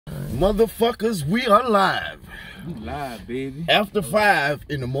Motherfuckers, we are live. We live, baby. After 5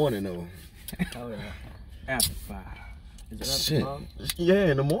 in the morning, though. Oh, yeah. After 5. Is it after Shit. 5? Yeah,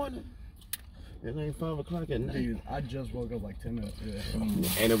 in the morning. It ain't 5 o'clock at night. Dude, I just woke up like 10 minutes ago.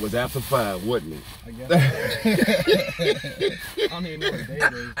 And it was after 5, wasn't it? I guess. I don't even know what day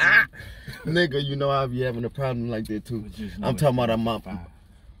it is. Nigga, you know I be having a problem like that too. I'm talking about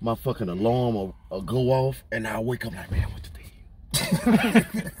my fucking alarm will go off and I wake up like, man, what the day?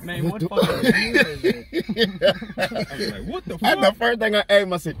 Man, what fucking year is it? I was like, what the fuck? That's the first thing I asked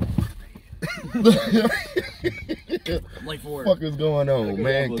myself. I'm like for What the fuck is going on,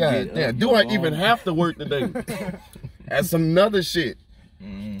 man? God damn. Do I even have to work today? That's some another shit.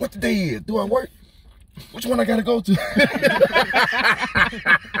 What the day is? Do I work? Which one I gotta go to?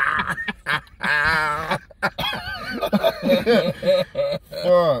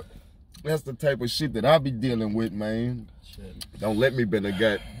 Fuck. That's the type of shit that I be dealing with, man. Shit. Don't let me been a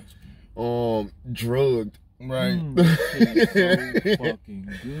got drugged. Right. It's so fucking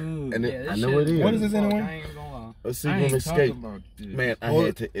good. And Yeah, I know it is. shit What is this fuck, anyway? I ain't gonna lie. A I secret ain't escape. talking about this. Man, I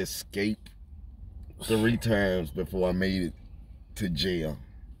had to escape 3 times before I made it to jail.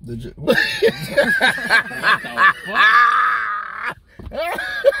 What?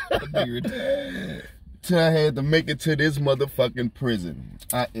 Till I had to make it to this motherfucking prison.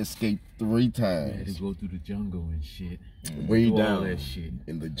 I escaped 3 I had to times. go through the jungle and shit. Way Do all down that shit.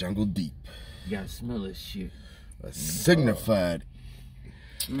 in the jungle deep. You gotta smell that shit. A signified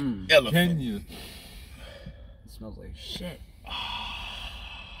Can elephant. you? It smells like shit.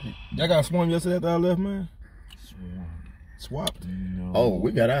 Y'all got swarmed yesterday after I left, man? Swarm. Swapped? No. Oh,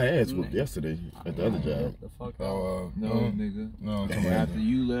 we got our ass whooped yesterday at the other job. The fuck out. Oh, No, nigga. No, come After on.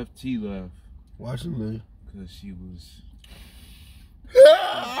 you left, T left. Why she leave? Because she was...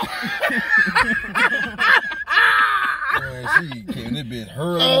 Man, she came this bitch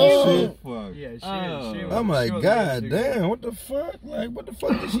hurling Oh. and shit. Fuck. Yeah, she was. I'm she like, was God good, too. damn, what the fuck? Like, what the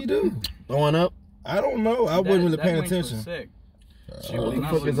fuck did she do? Throwing up? I don't know. I wasn't really paying attention. Sick. What the was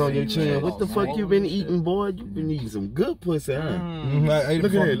fuck is on your saying chin? that. What the fuck you been eating, boy? You been eating some good pussy, huh? I ate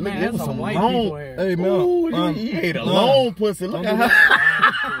Look a at fuck- it. Look Man, at that's it. some Some white people long. hair. Hey, man. Ooh, you ate a long pussy. Look at her.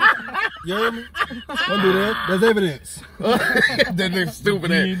 You hear me? Don't do that. There's evidence. That nigga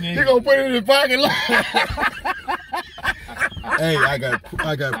stupid ass. You gonna put it in his pocket? Hey, I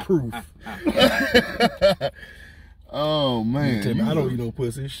got proof. Oh man. Tell me, I don't eat no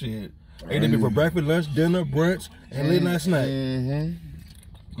pussy. Shit. Ate that bitch for breakfast, lunch, dinner, brunch, and late night snack. You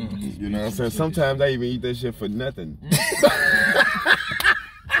know what I'm saying? Sometimes I even eat that shit for nothing.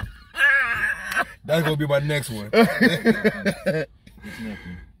 That's gonna be my next one. It's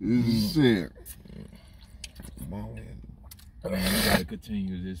nothing. Shit. Man, we gotta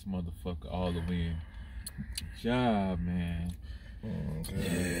continue this motherfucker all the way in. Job, man. I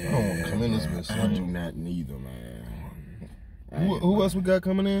don't want to come in this bitch. I do not neither, man. Who else we got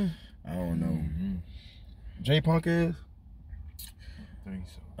coming in? I don't know. J Punk ass? I think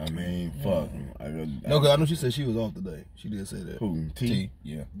so. I mean, fuck. No, cause I know she said she was off today. She did say that. Who? T?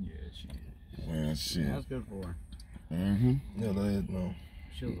 Yeah. Yeah, she is. Well, shit. That's good for her. Mm-hmm. Yeah, that is, no.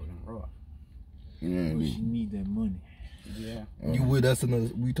 She was looking rough. Yeah, But she need that money. Yeah. You would, that's another,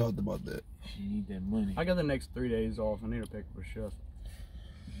 we talked about that. She need that money. I got the next 3 days off. I need to pick up a shift.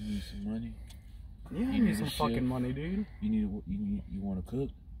 You need some money. Yeah, I You need need some a fucking shift. money, dude. You want to cook?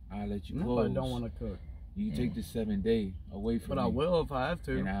 I'll let you No, close. I don't want to cook. You can take the 7 day away from But me. I will if I have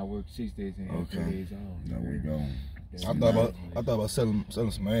to. And I work 6 days and have 2 Okay. days off. There we go. I thought about selling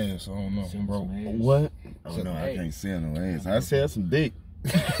some ass. I don't know. I'm broke. What? Oh, no, I can't sell no ass. I sell some dick.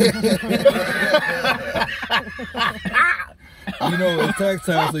 You know, it's tax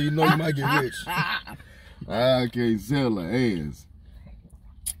time, so you know you might get rich. I can't sell an ass.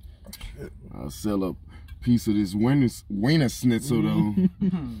 I'll sell a piece of this wiener schnitzel, though.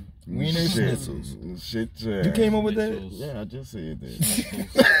 Wiener Shit. schnitzels. Shit, You came up with that? Yeah, I just said that.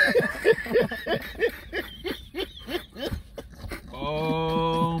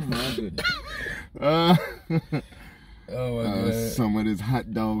 Oh my goodness. Oh my God. Some of these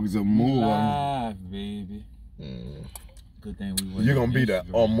hot dogs are more. Live, baby. Good thing we went. You're gonna be the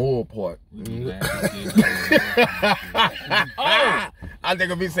more part. We be back. I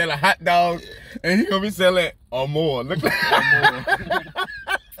think I'll be selling hot dogs, and he gonna be selling more. Look like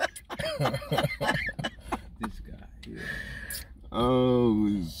This guy. Yeah.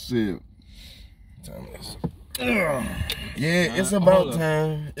 oh shit. Yeah, it's about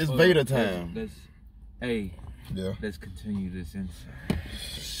time. It's beta time. Let's continue this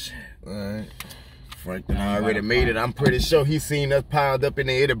inside. Alright. Franklin already made it. I'm pretty sure he's seen us piled up in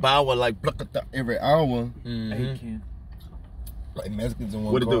the Eddie Bauer like every hour. Hey, Ken. Like Mexicans in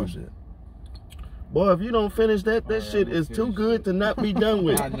one What it car do? shit. Boy, if you don't finish that, that shit is too good to not be done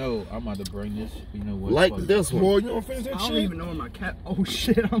with. I know. I'm about to bring this. You know what? Like fuck this it. one. Boy, you don't finish that I don't shit. even know where my cap. Oh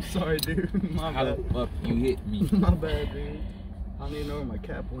shit! I'm sorry, dude. My How the bad. fuck you hit me? My bad, dude. I don't even know where my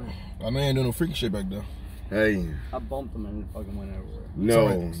cap went. My man ain't doing no freaky shit back there. Hey, I bumped him and it fucking went everywhere.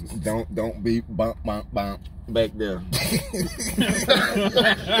 no, don't be bump back there.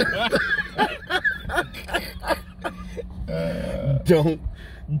 Don't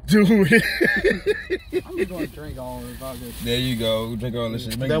do it. I'm just gonna drink all of it about this. There you go. Drink all this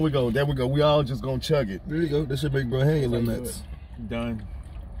shit. Make There we go. We all just gonna chug it. There you go. This shit make bro hang a little nuts. Done.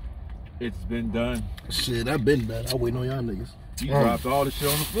 It's been done. Shit, I been done. I waiting on y'all niggas. You dropped all the shit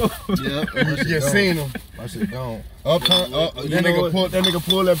on the floor. Yeah, You seen him. I shit gone. Uptown. That nigga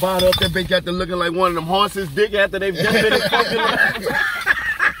pull that bottle up. That bitch got to looking like one of them horses' dick after they've just been in fucking life.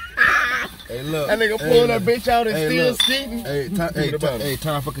 Hey, look. That nigga pull that bitch out and still look. skating. Hey,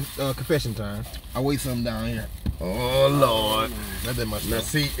 time for confession time. I weigh something down here. Oh Lord. Not that much. Now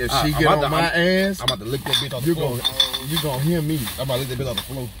see, if I'm she get about on to- my ass, I'm about to lick that bitch off the you floor. gonna hear me. I'm about to lick that bitch off the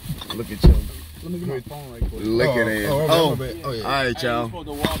floor. Look at you. Let me get my phone right quick. Licking ass. my bad. Oh, yeah. All right, Hey, you y'all. supposed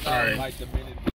to walk out like the minute